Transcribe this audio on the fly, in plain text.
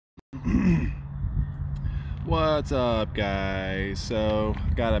What's up, guys? So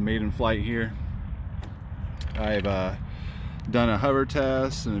got a Maiden flight here. I've done a hover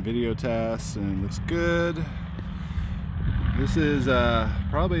test and a video test and it looks good. This is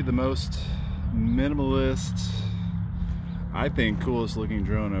probably the most minimalist, I think coolest looking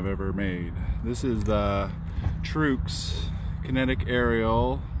drone I've ever made. This is the Kinetic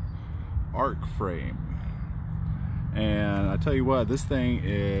Aerial Arch frame. And I tell you what, this thing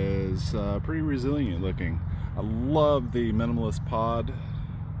is pretty resilient looking. I love the minimalist pod.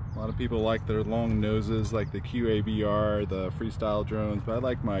 A lot of people like their long noses, like the QAVR, the freestyle drones, but I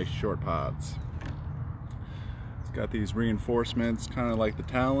like my short pods. It's got these reinforcements, kind of like the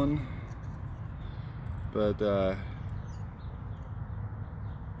Talon, but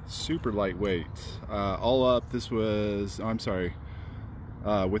super lightweight. All up, this was, oh, I'm sorry,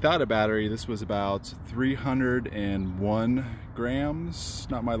 without a battery, this was about 301 grams.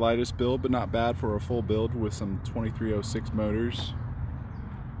 Not my lightest build, but not bad for a full build with some 2306 motors.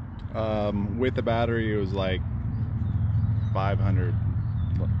 With the battery, it was like 500,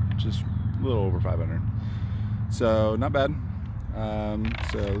 just a little over 500. So not bad.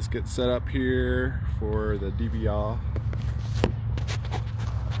 So let's get set up here for the DVR.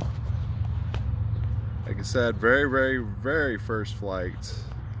 Like I said, very first flight.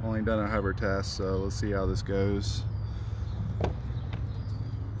 Only done a hover test, so let's see how this goes.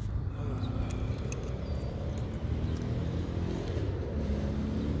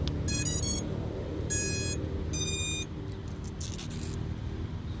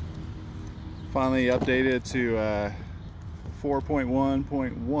 Finally updated to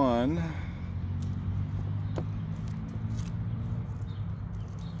 4.1.1.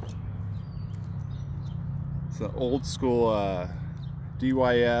 It's an old school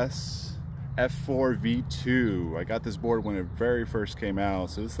DYS F4 V2. I got this board when it very first came out,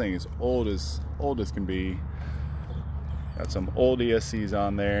 so this thing is old as can be. Got some old ESCs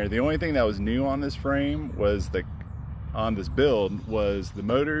on there. The only thing that was new on this frame was on this build was the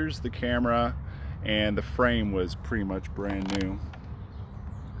motors, the camera, and the frame was pretty much brand new.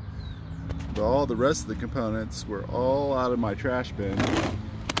 But all the rest of the components were all out of my trash bin. Let's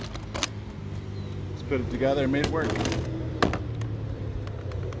put it together and made it work.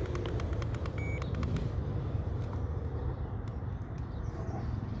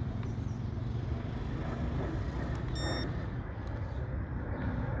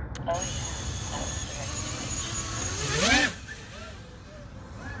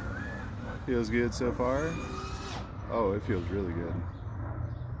 Feels good so far. Oh, it feels really good.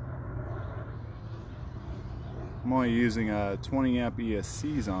 I'm only using 20 amp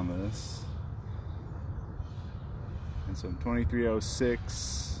ESCs on this and some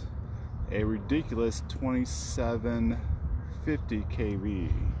 2306, a ridiculous 2750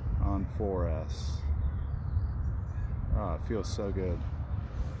 kV on 4S. Oh, it feels so good.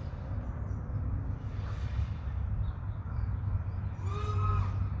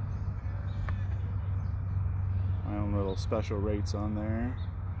 Little special rates on there.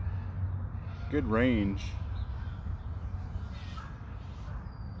 Good range.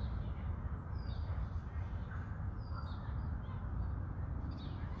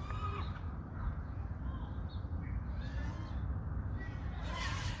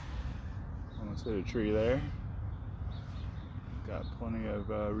 Almost hit a tree there. Got plenty of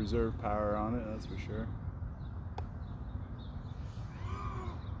reserve power on it, that's for sure.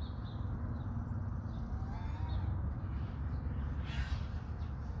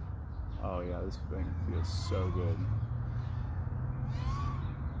 Oh yeah, this thing feels so good.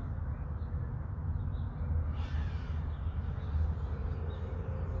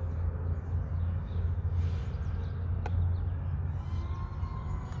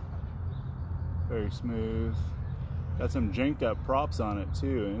 Very smooth. Got some janked up props on it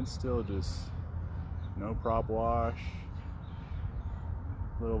too, and it's still just no prop wash.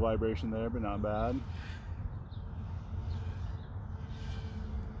 Little vibration there, but not bad.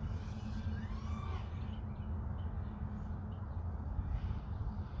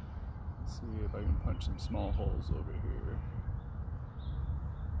 See if I can punch some small holes over here.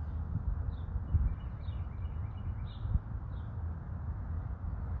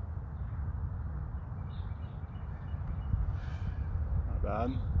 Not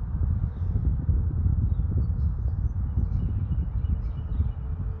bad.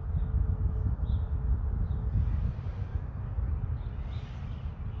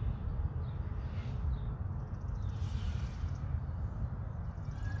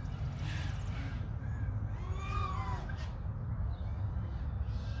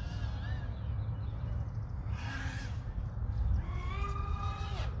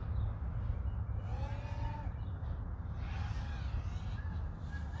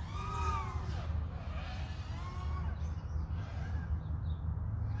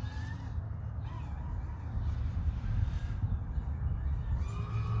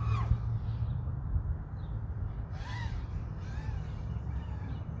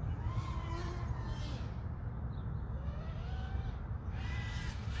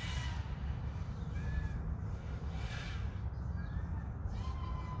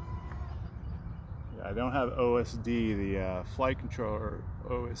 I don't have OSD. The flight controller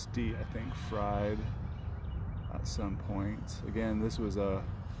OSD, I think, fried at some point. Again, this was a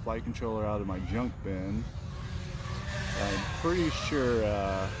flight controller out of my junk bin. I'm pretty sure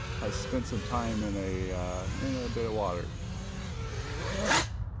I spent some time in a bit of water.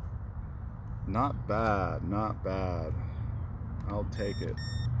 Not bad, not bad. I'll take it.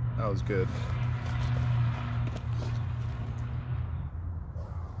 That was good.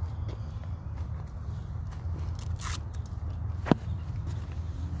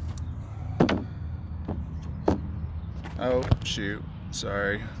 Oh, shoot.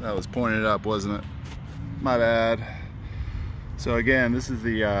 Sorry. That was pointed up, wasn't it? My bad. So again, this is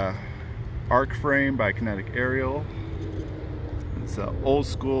the arc frame by Kinetic Aerial. It's an old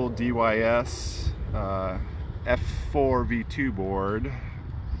school DYS F4 V2 board.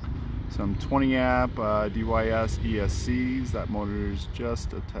 Some 20 amp DYS ESCs. That motor is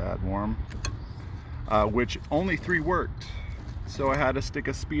just a tad warm. Which only 3 worked. So I had to stick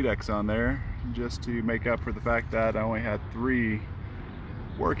a Spedix on there just to make up for the fact that I only had 3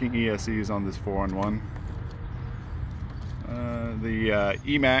 working ESCs on this 4-in-1. The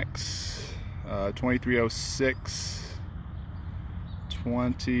Emax 2306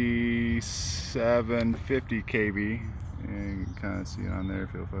 2750 kV, and you can kind of see it on there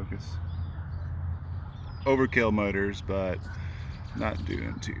if you'll focus. Overkill motors, but not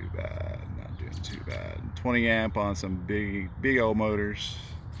doing too bad. Not doing too bad. 20 amp on some big old motors.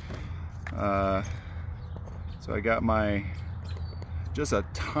 So I got my just a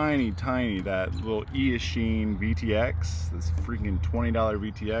tiny that little Eachine VTX, this freaking $20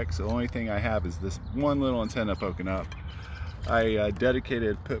 VTX. The only thing I have is this one little antenna poking up. I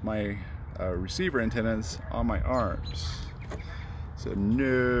put my receiver antennas on my arms, so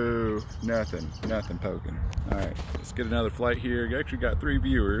nothing poking. All right, let's get another flight here. You actually got 3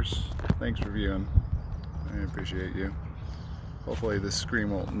 viewers. Thanks for viewing. I appreciate you. Hopefully this screen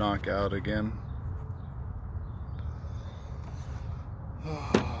won't knock out again.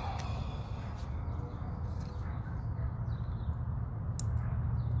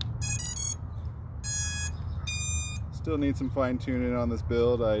 Still need some fine tuning on this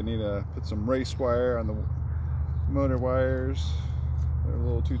build. I need to put some race wire on the motor wires. They're a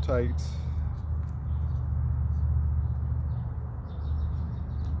little too tight.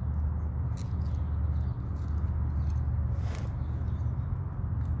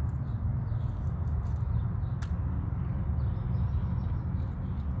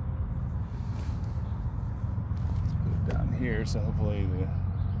 Put it down here so hopefully the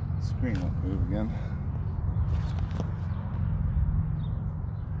screen won't move again.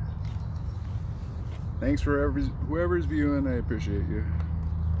 Thanks for whoever's viewing, I appreciate you.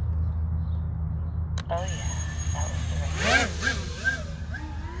 Oh yeah, that was the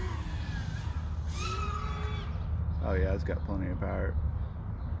Oh yeah, it's got plenty of power.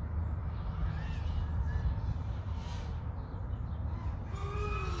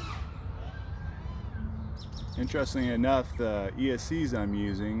 Interestingly enough, the ESCs I'm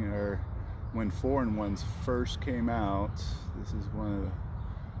using are when 4-in-1s first came out. This is one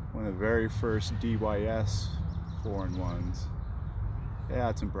of the very first DYS 4-in-1s. It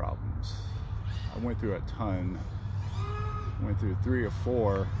had some problems. I went through a ton. Went through 3 or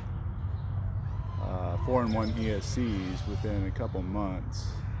 4 4-in-1 ESCs within a couple months.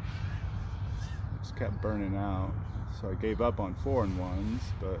 It just kept burning out. So I gave up on 4-in-1s,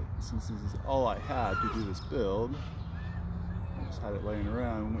 but since this is all I had to do this build, I just had it laying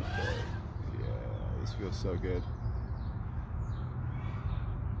around and went for it. Yeah, this feels so good.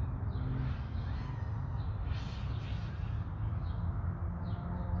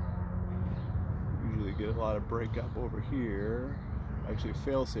 Get a lot of breakup over here. Actually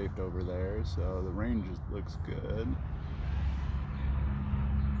fail-safed over there, so the range looks good.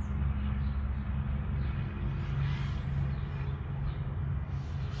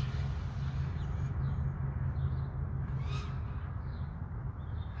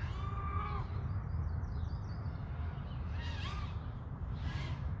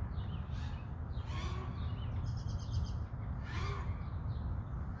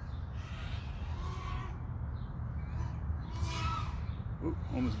 Oop,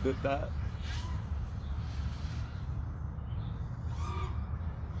 almost bit that.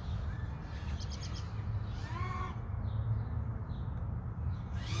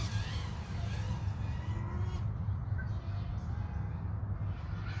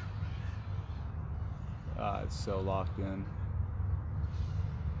 It's so locked in.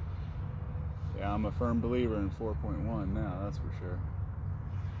 Yeah, I'm a firm believer in 4.1 now, that's for sure.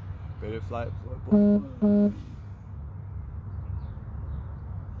 Betaflight 4.1.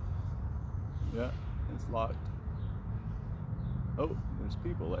 Yeah. It's locked. Oh, there's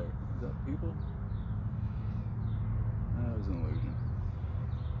people there. Is that people? That was an illusion.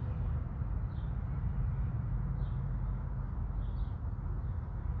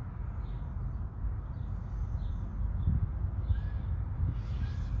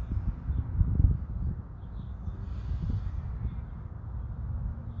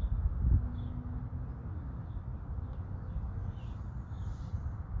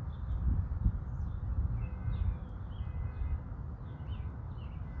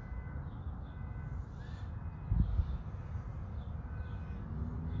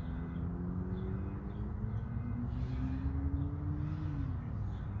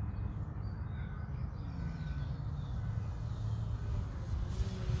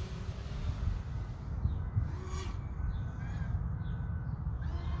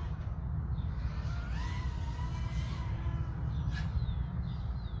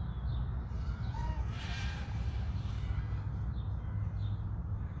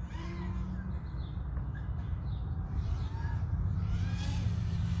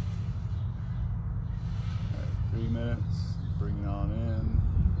 Minutes, bring it on in.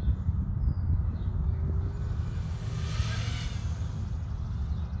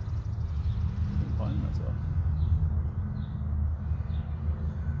 I'm finding myself.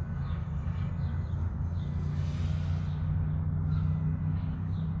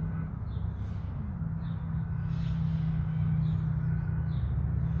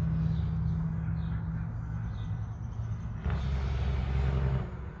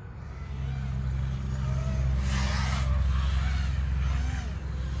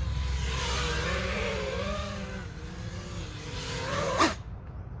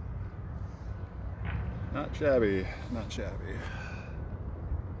 Not shabby, not shabby.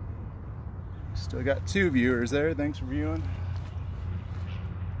 Still got 2 viewers there. Thanks for viewing.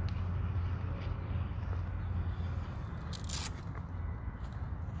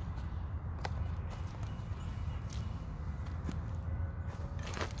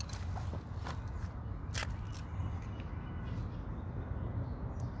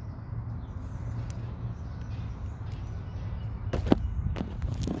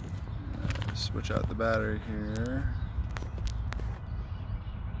 Switch out the battery here.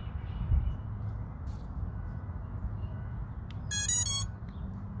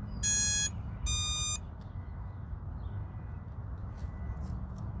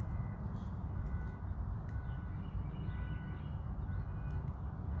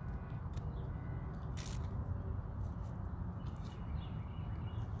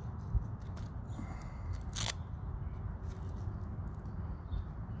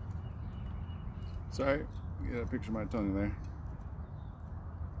 Sorry, you got a picture of my tongue there.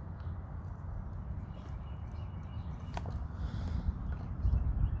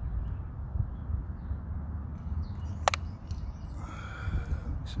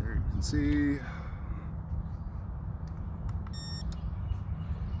 Make sure you can see.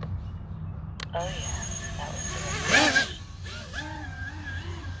 Oh yeah, that was the right.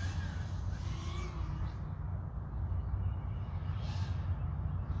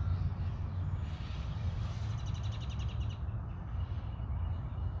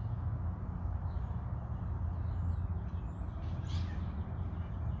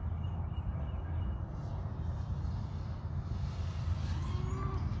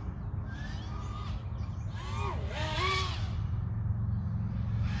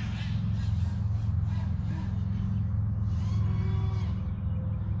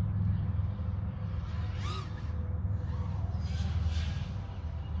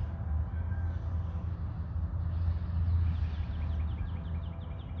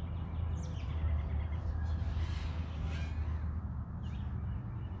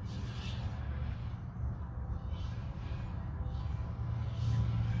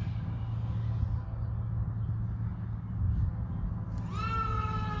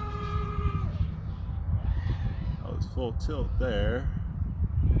 Full tilt there.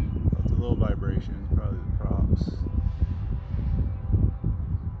 Felt a little vibration, probably the props.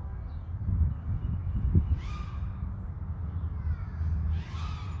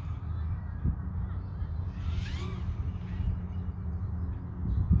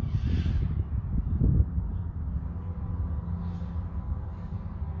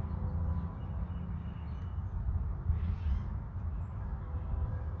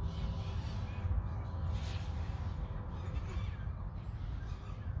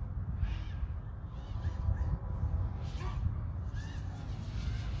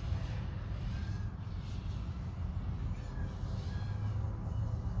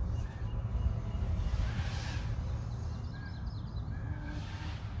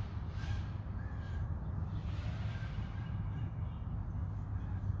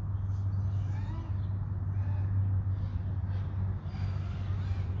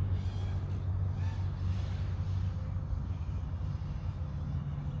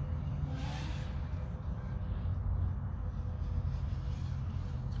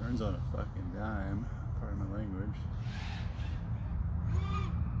 Turns on a fucking dime, pardon my language.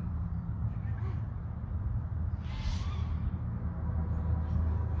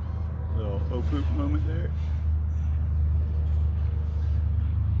 Little oh-poop moment there.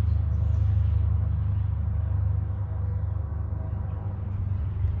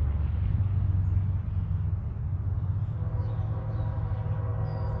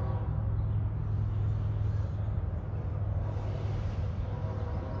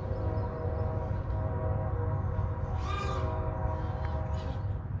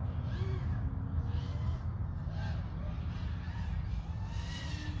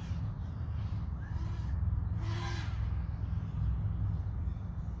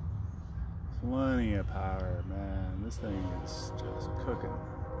 Plenty of power, man. This thing is just cooking.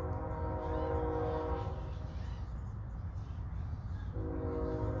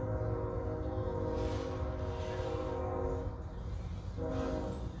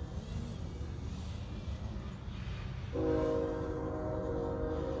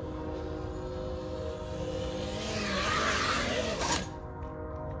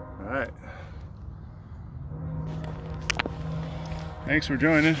 All right. Thanks for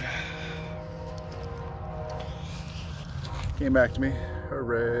joining. Came back to me.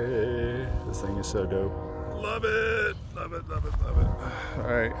 Hooray. This thing is so dope. Love it. Love it, love it, love it.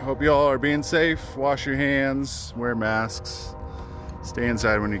 All right. Hope you all are being safe. Wash your hands. Wear masks. Stay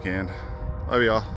inside when you can. Love y'all.